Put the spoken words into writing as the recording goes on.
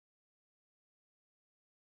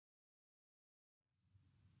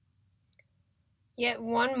Yet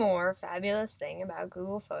one more fabulous thing about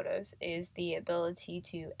Google Photos is the ability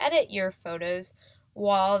to edit your photos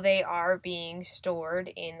while they are being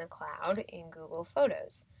stored in the cloud in Google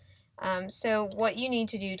Photos. So what you need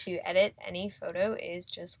to do to edit any photo is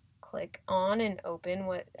just click on and open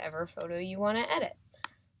whatever photo you want to edit.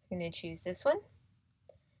 I'm going to choose this one.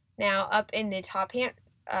 Now up in the top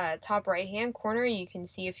right hand corner you can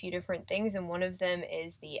see a few different things, and one of them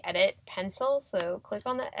is the edit pencil. So click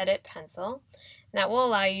on the edit pencil, and that will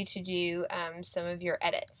allow you to do some of your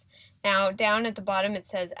edits. Now down at the bottom it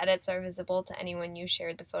says edits are visible to anyone you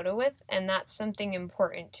shared the photo with, and that's something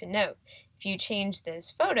important to note. If you change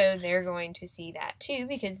this photo, they're going to see that too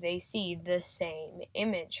because they see the same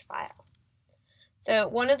image file. So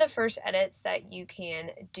one of the first edits that you can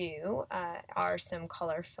do are some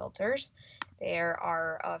color filters. There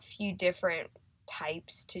are a few different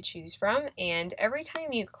types to choose from, and every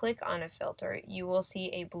time you click on a filter, you will see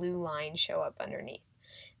a blue line show up underneath.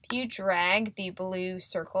 If you drag the blue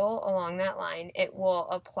circle along that line, it will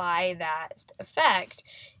apply that effect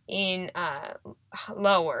in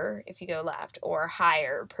lower, if you go left, or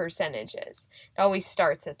higher percentages. It always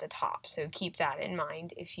starts at the top, so keep that in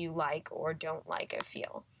mind if you like or don't like a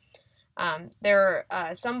feel. There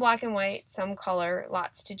are some black and white, some color,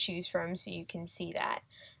 lots to choose from, so you can see that.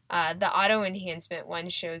 The auto enhancement one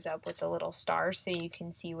shows up with a little star, so you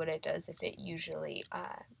can see what it does if it usually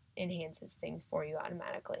enhances things for you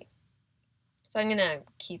automatically. So I'm going to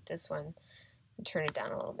keep this one and turn it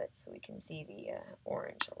down a little bit so we can see the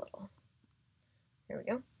orange a little. There we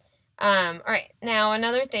go. Alright, now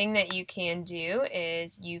another thing that you can do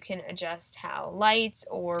is you can adjust how light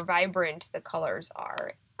or vibrant the colors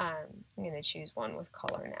are. I'm going to choose one with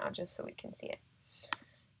color now just so we can see it.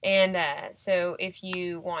 And so if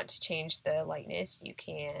you want to change the lightness, you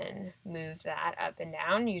can move that up and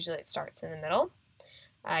down. Usually it starts in the middle.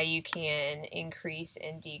 You can increase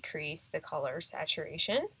and decrease the color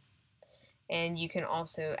saturation. And you can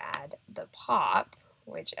also add the pop,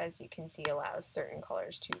 which as you can see allows certain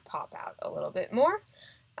colors to pop out a little bit more.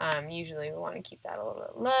 Usually we want to keep that a little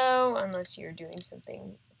bit low unless you're doing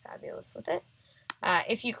something fabulous with it.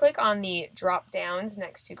 If you click on the drop downs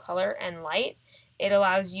next to color and light, it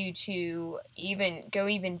allows you to go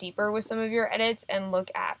even deeper with some of your edits and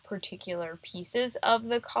look at particular pieces of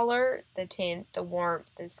the color, the tint, the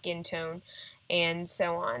warmth, the skin tone, and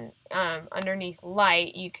so on. Underneath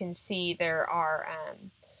light, you can see there are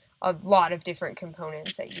a lot of different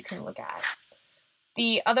components that you can look at.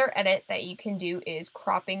 The other edit that you can do is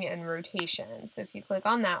cropping and rotation. So if you click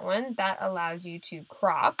on that one, that allows you to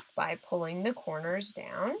crop by pulling the corners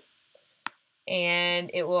down, and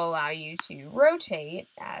it will allow you to rotate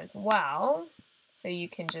as well. So you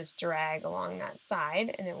can just drag along that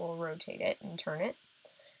side and it will rotate it and turn it.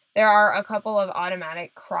 There are a couple of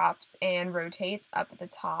automatic crops and rotates up at the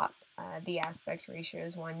top. The aspect ratio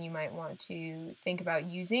is one you might want to think about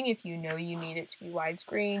using if you know you need it to be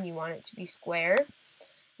widescreen, you want it to be square,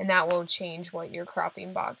 and that will change what your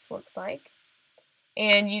cropping box looks like.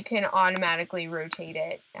 And you can automatically rotate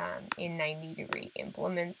it in 90-degree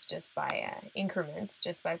increments just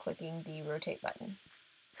by clicking the rotate button.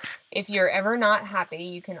 If you're ever not happy,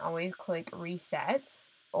 you can always click reset,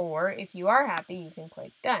 or if you are happy, you can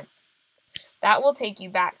click done. That will take you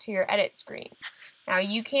back to your edit screen. Now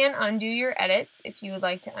you can undo your edits if you would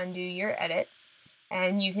like to undo your edits,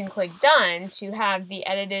 and you can click done to have the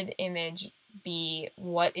edited image be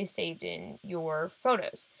what is saved in your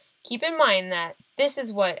photos. Keep in mind that this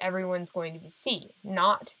is what everyone's going to see,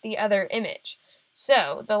 not the other image.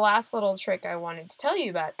 So the last little trick I wanted to tell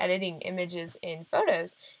you about editing images in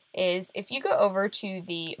photos is if you go over to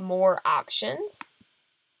the more options,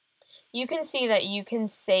 you can see that you can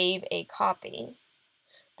save a copy.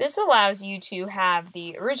 This allows you to have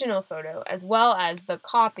the original photo as well as the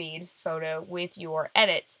copied photo with your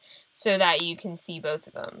edits so that you can see both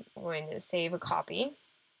of them. I'm going to save a copy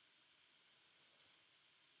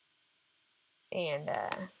and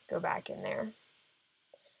go back in there.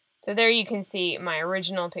 So there you can see my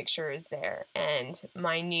original picture is there and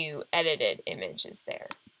my new edited image is there.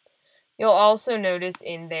 You'll also notice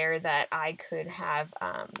in there that I could have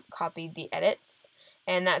copied the edits,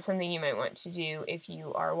 and that's something you might want to do if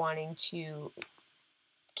you are wanting to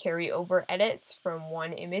carry over edits from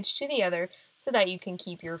one image to the other so that you can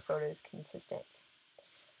keep your photos consistent.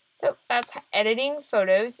 So that's editing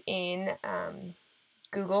photos in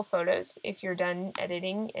Google Photos. If you're done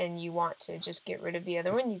editing and you want to just get rid of the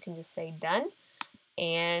other one, you can just say done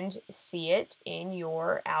and see it in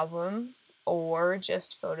your album or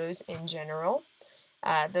just photos in general.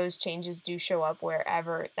 Those changes do show up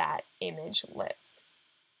wherever that image lives.